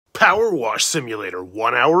PowerWash Simulator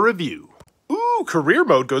 1 hour review. Ooh, career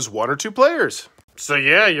mode goes 1 or 2 players. So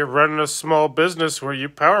yeah, you're running a small business where you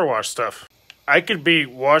power wash stuff. I could be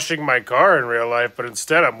washing my car in real life, but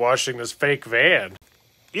instead I'm washing this fake van.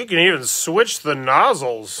 You can even switch the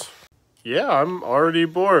nozzles. Yeah, I'm already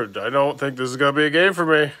bored. I don't think this is gonna be a game for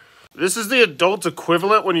me. This is the adult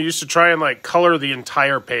equivalent when you used to try and like color the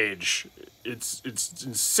entire page. It's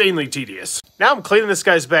insanely tedious. Now I'm cleaning this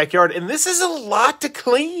guy's backyard, and this is a lot to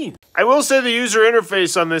clean. I will say the user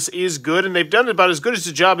interface on this is good, and they've done about as good as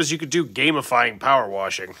a job as you could do gamifying power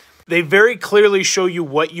washing. They very clearly show you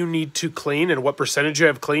what you need to clean and what percentage you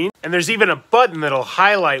have clean, and there's even a button that'll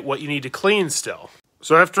highlight what you need to clean still.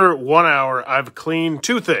 So after 1 hour, I've cleaned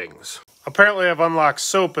 2 things. Apparently I've unlocked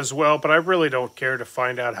soap as well, but I really don't care to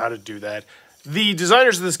find out how to do that. The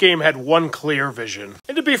designers of this game had one clear vision,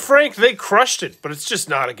 and to be frank, they crushed it, but it's just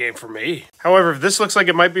not a game for me. However, if this looks like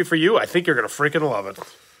it might be for you, I think you're gonna freaking love it.